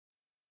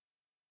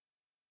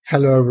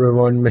Hello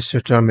everyone,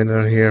 Mr.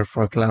 Terminal here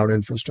for Cloud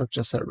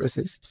Infrastructure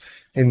Services.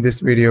 In this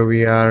video,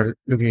 we are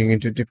looking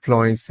into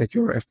deploying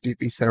secure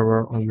FTP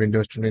server on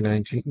Windows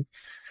 2019.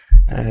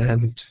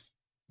 And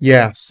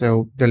yeah,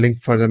 so the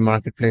link for the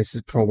marketplace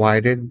is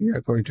provided. We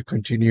are going to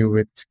continue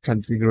with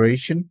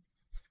configuration.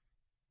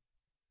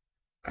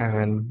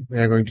 And we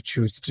are going to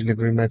choose the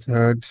delivery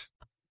method.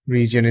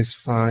 Region is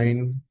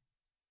fine.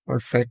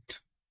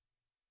 Perfect.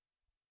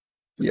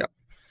 Yeah.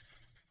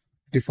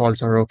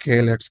 Defaults are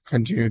okay. Let's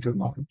continue to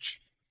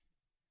launch.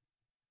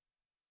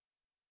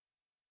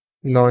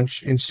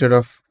 Launch instead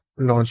of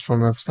launch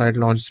from website,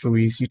 launch through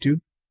EC2.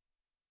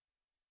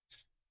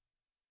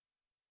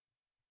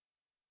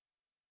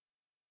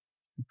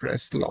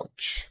 Press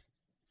launch.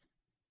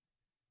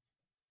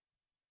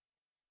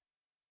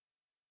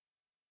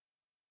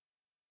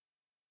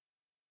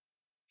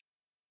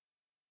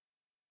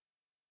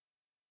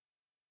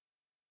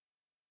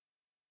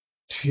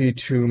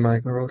 T2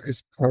 micro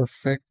is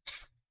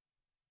perfect.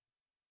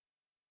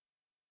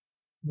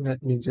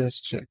 Let me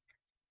just check.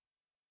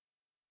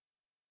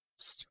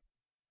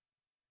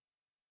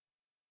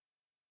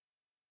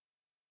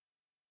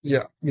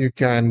 Yeah, you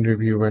can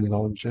review and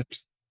launch it.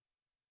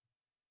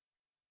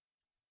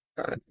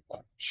 And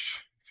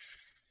launch.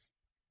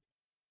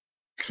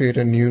 Create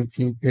a new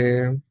key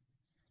pair.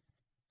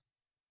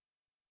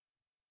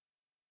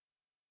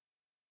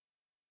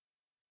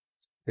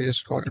 I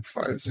just call it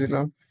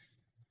FileZilla.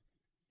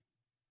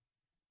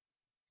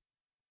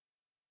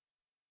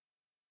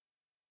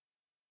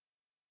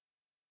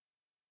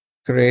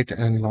 Create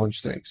and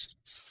launch the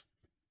instance.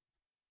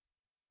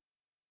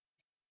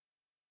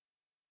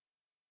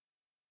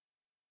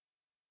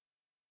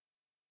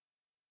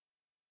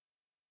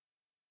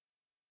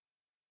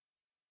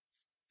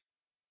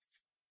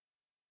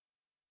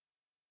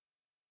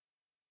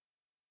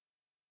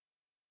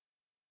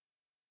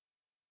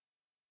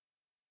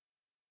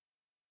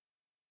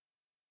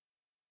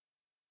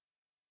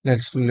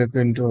 Let's look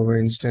into our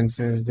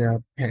instances. They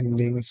are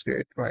pending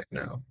state right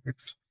now.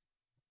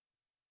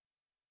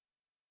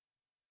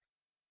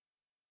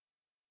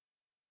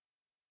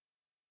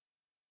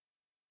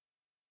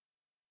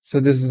 So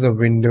this is a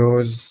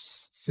Windows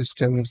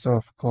system. So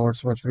of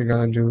course, what we're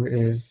gonna do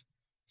is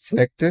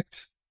select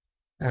it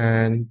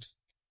and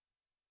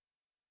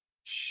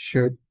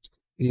should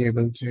be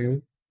able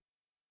to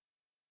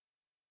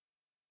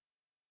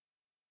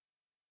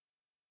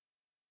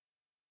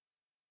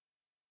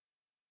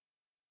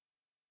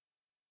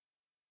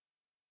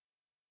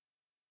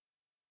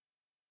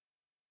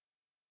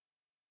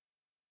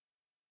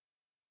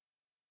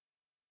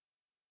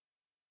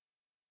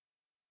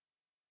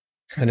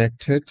connect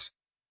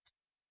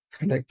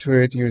to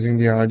it using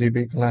the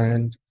RDP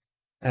client,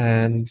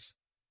 and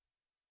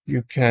you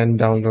have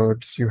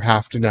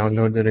to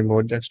download the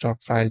remote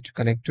desktop file to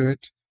connect to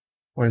it.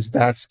 Once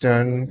that's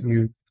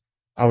done,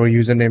 our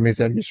username is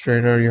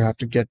administrator, you have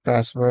to get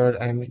password,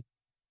 and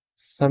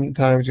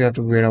sometimes you have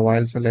to wait a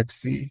while. So let's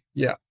see.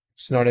 Yeah,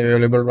 it's not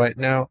available right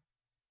now.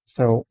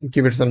 So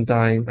give it some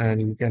time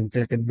and you can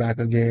click it back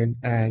again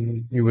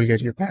and you will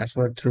get your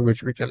password through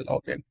which we can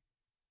log in.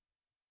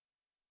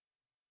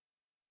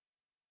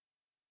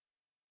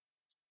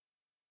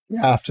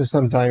 Yeah, after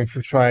some time, if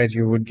you try it,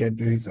 you would get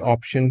these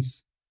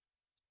options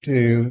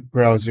to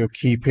browse your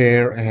key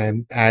pair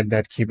and add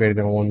that key pair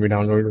the one we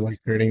downloaded while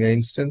creating the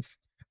instance.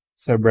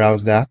 So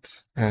browse that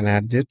and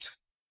add it.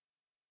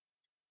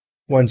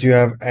 Once you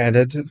have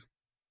added,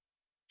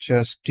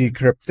 just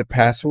decrypt the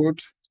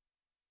password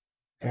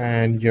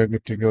and you're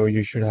good to go.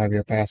 You should have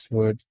your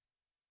password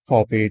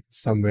copied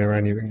somewhere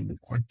anywhere you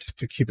want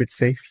to keep it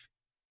safe.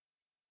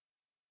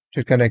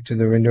 To connect to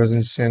the Windows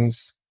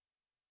instance,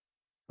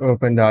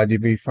 open the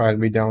RDP file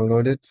we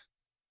downloaded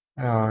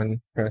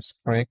and press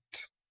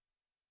connect.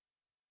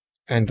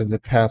 Enter the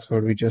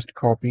password we just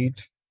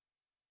copied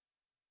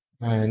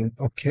and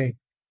okay.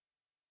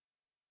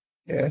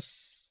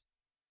 Yes.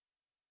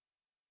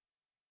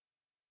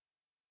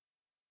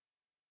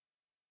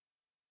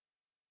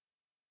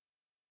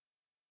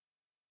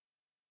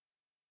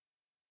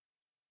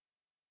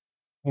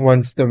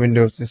 Once the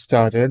Windows is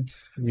started,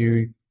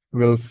 you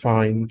will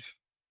find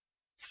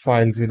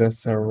FileZilla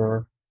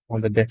server on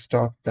the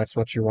desktop. That's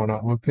what you want to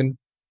open.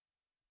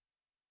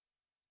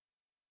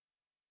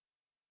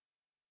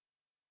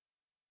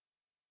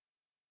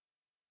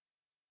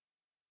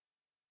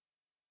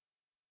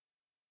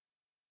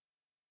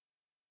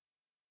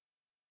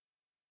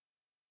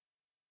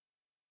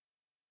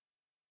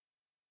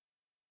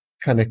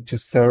 Connect to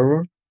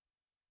server.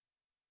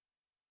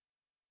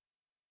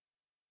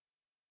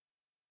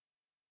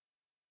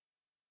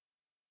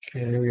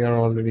 Okay, we are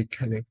already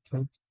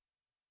connected.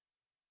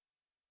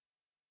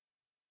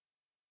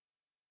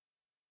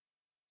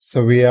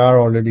 So we are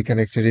already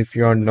connected. If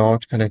you are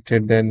not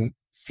connected, then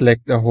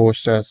select the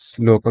host as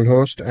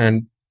localhost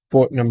and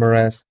port number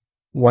as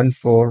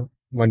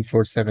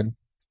 14147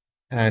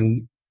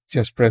 and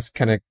just press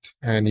connect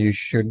and you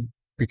should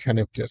be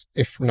connected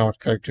if not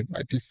connected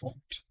by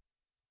default.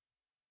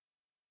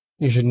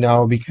 You should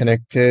now be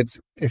connected.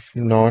 If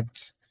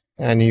not,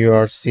 and you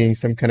are seeing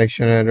some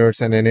connection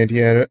errors and NAT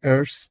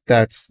errors,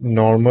 that's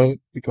normal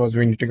because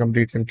we need to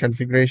complete some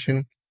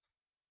configuration.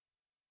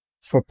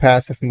 For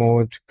passive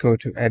mode, go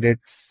to edit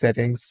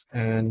settings,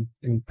 and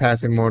in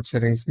passive mode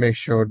settings, make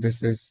sure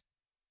this is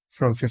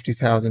from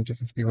 50,000 to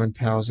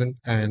 51,000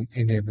 and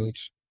enabled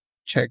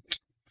checked.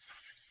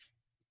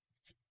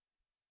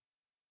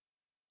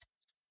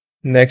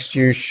 Next,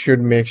 you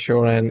should make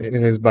sure, and it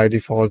is by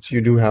default,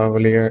 you do have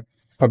a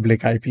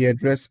public IP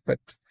address,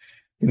 but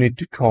you need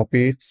to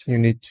copy it. You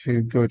need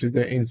to go to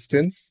the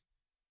instance,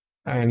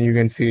 and you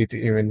can see it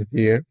even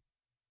here.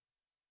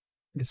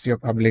 This is your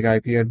public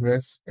IP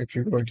address. If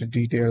you go into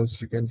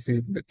details, you can see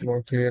it a bit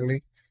more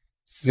clearly.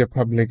 This is your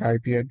public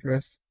IP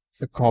address.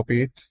 So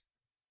copy it.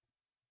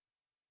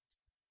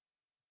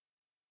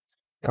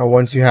 Now,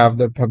 once you have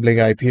the public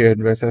IP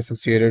address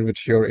associated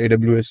with your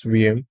AWS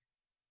VM,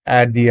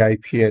 add the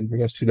IP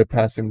address to the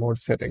passive mode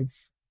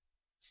settings.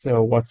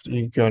 So we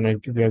are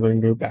going to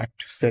go back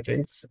to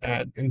settings,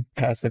 and in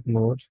passive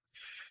mode,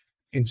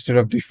 instead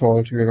of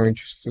default, we are going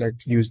to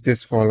select use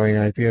this following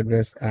IP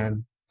address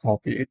and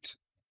copy it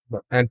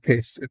and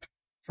paste it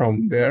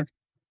from there.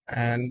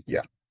 And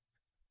yeah,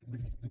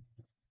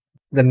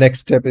 the next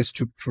step is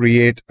to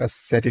create a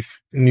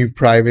new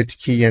private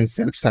key and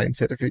self-signed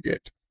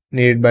certificate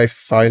needed by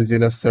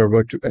FileZilla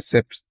server to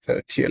accept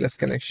the TLS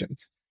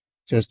connections.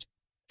 Just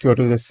go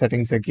to the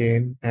settings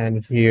again,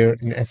 and here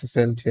in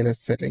SSL TLS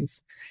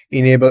settings,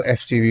 enable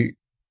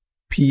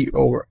FTPS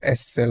over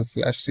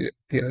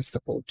SSL/TLS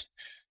support.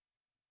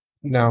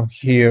 Now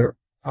here,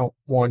 I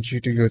want you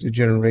to go to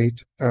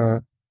generate,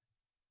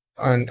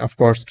 and of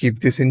course keep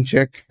this in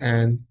check,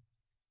 and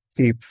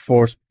keep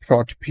force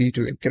prot p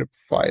to encrypt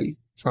file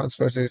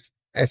transfers it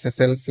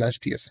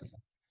SSL/TSL.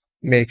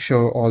 Make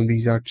sure all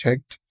these are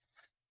checked.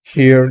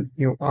 Here,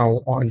 I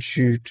want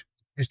you to,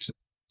 it's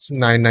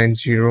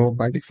 990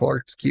 by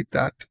default, keep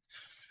that.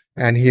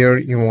 And here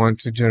you want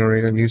to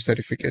generate a new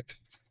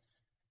certificate.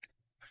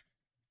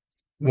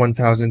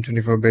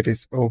 1024-bit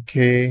is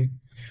okay.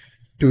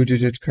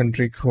 2-digit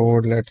country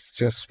code, let's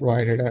just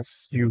write it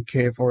as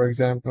UK, for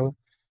example.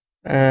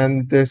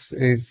 And this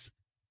is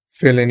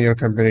fill in your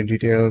company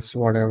details,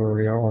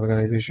 whatever your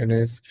organization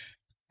is.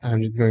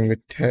 I'm just going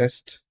with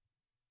test.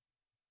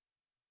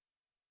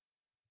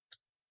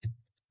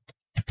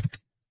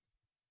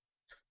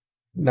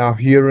 Now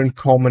here in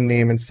common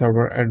name and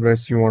server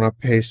address, you want to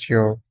paste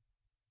your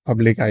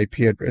public IP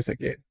address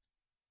again.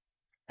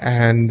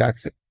 And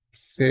that's it.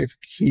 Save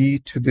key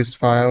to this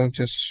file,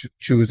 just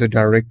choose a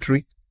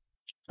directory.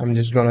 I'm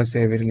just going to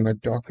save it in my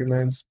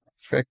documents.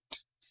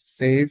 Perfect.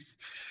 Save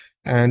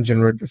and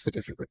generate the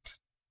certificate.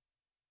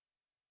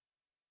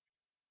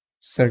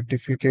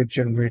 Certificate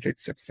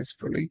generated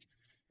successfully.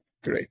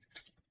 Great.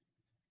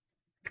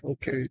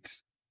 Okay.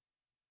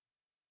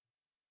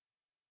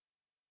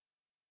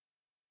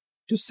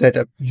 To set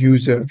up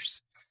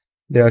users,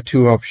 there are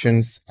two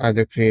options: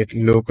 either create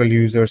local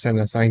users and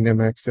assign them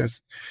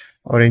access,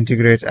 or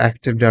integrate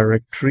Active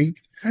Directory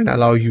and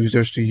allow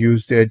users to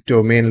use their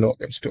domain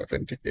logins to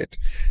authenticate.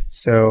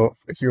 So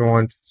if you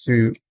want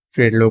to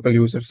create local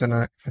users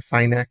and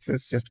assign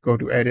access, just go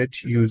to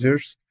edit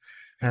users,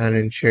 and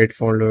in shared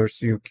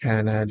folders, you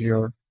can add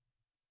your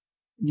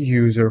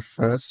user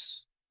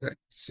first.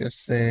 Let's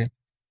just say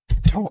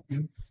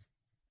Tom.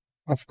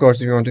 Of course,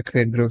 if you want to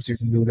create groups, you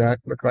can do that,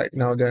 but right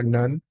now there are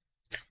none.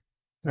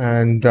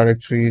 And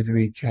directories,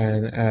 we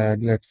can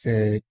add, let's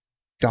say,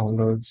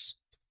 downloads.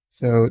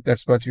 So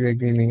that's what we are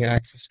giving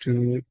access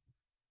to: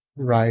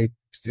 write,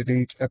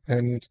 delete,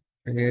 append,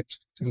 create,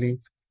 delete.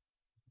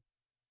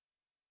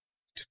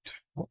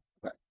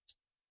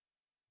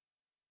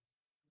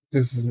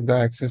 This is the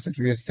access that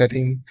we are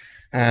setting,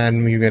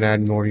 and you can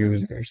add more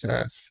users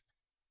as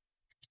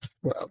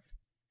well.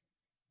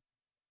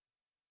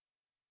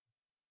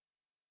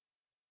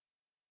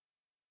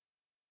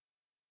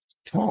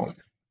 Tom.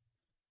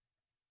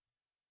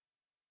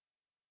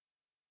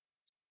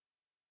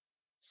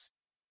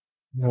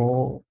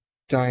 No,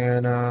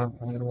 Diana,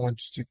 I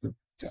want you to go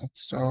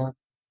desktop.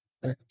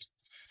 Right.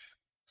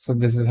 So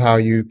this is how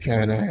you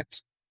can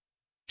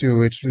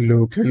do it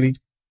locally.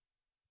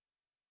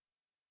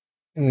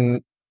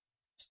 Now,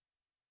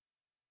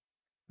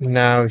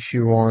 if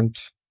you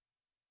want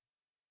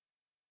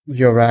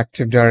your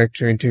Active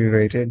Directory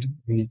integrated,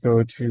 we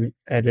go to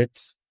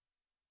Edit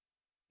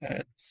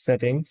and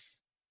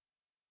Settings.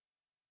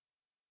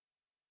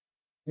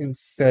 In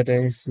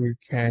Settings, we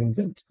can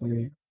go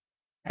to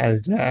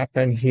LDAP,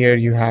 and here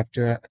you have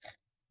to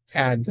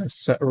add the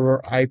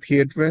server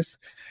IP address,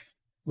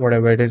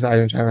 whatever it is. I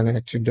don't have an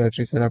Active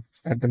Directory set up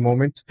at the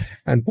moment,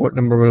 and port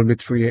number will be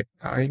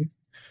 389.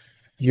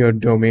 Your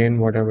domain,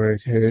 whatever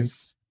it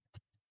is.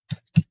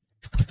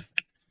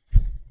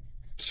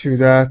 To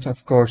that,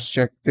 of course,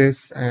 check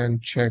this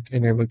and check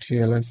enable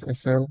TLS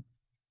SL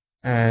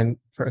and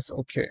press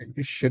OK.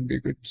 You should be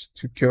good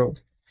to go.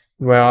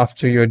 Well,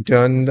 after you're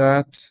done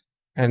that,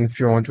 and if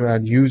you want to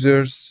add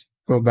users,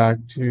 go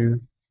back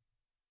to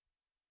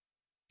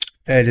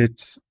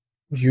edit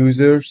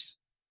users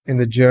in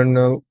the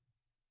journal.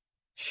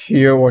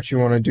 Here, what you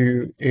want to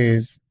do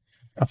is,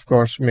 of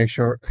course, make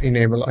sure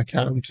enable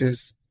account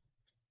is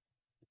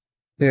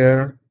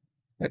there.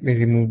 Let me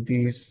remove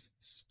these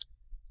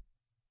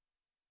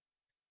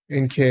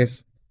in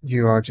case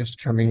you are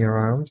just coming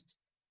around.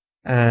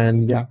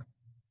 And yeah,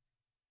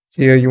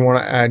 here you want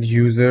to add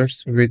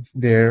users with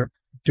their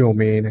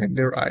domain and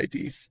their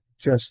IDs,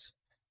 just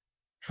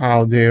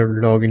how their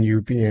login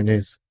UPN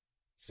is.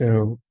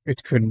 So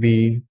it could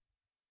be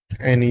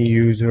any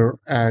user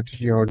at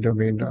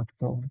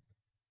yourdomain.com.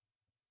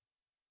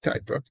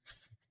 Type of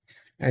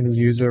any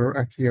user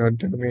at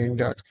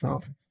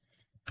yourdomain.com.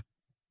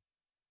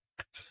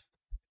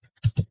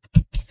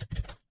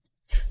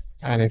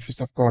 And if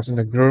it's of course in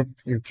a group,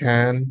 you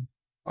can.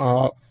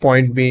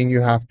 Point being,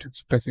 you have to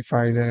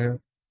specify the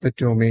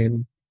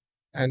domain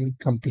and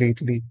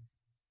completely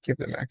give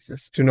them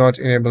access. Do not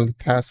enable the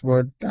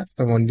password. That's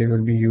the one they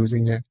will be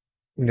using it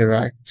in their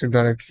Active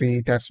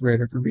Directory. That's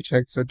where it will be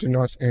checked. So do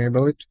not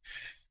enable it.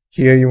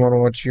 Here,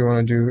 what you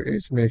want to do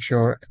is make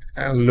sure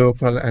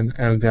local and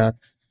LDAP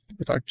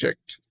are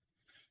checked.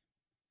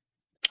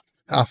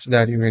 After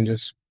that, you can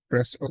just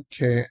press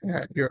OK,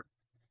 and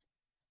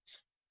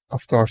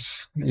of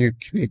course, you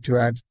need to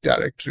add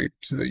directory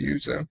to the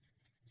user.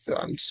 So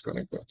I'm just going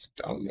to go to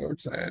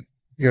downloads, and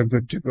you're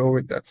good to go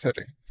with that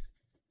setting.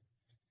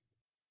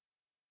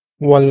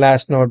 One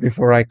last note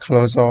before I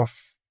close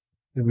off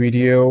the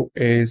video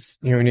is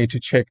you need to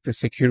check the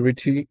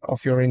security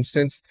of your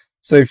instance.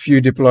 So if you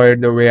deploy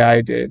it the way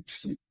I did,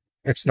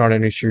 it's not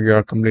an issue.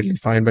 You're completely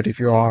fine. But if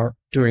you are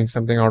doing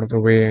something out of the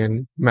way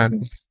and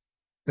manual,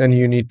 then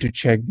you need to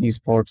check these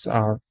ports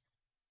are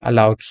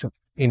allowed to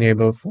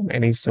enable from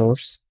any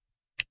source.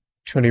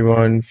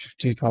 21,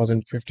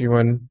 50,000,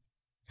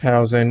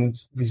 51,000.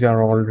 These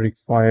are all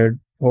required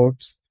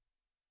ports.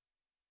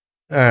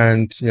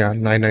 And yeah,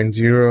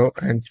 990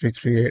 and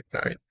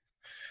 3389.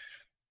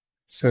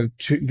 So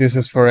this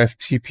is for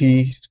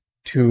FTP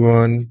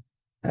 2.1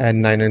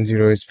 and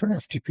 990 is for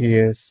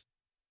FTPS.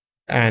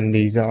 And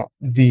these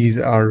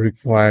are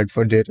required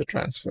for data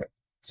transfer.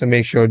 So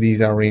make sure these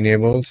are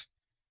enabled.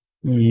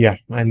 Yeah,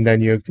 and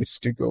then you're good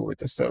to go with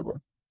the server.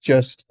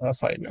 Just a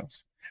side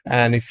note.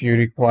 And if you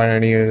require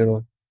any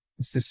other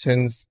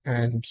assistance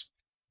and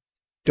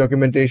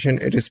documentation,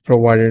 it is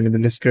provided in the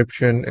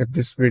description. If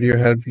this video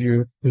helped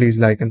you, please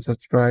like and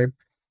subscribe.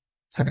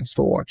 Thanks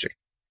for watching.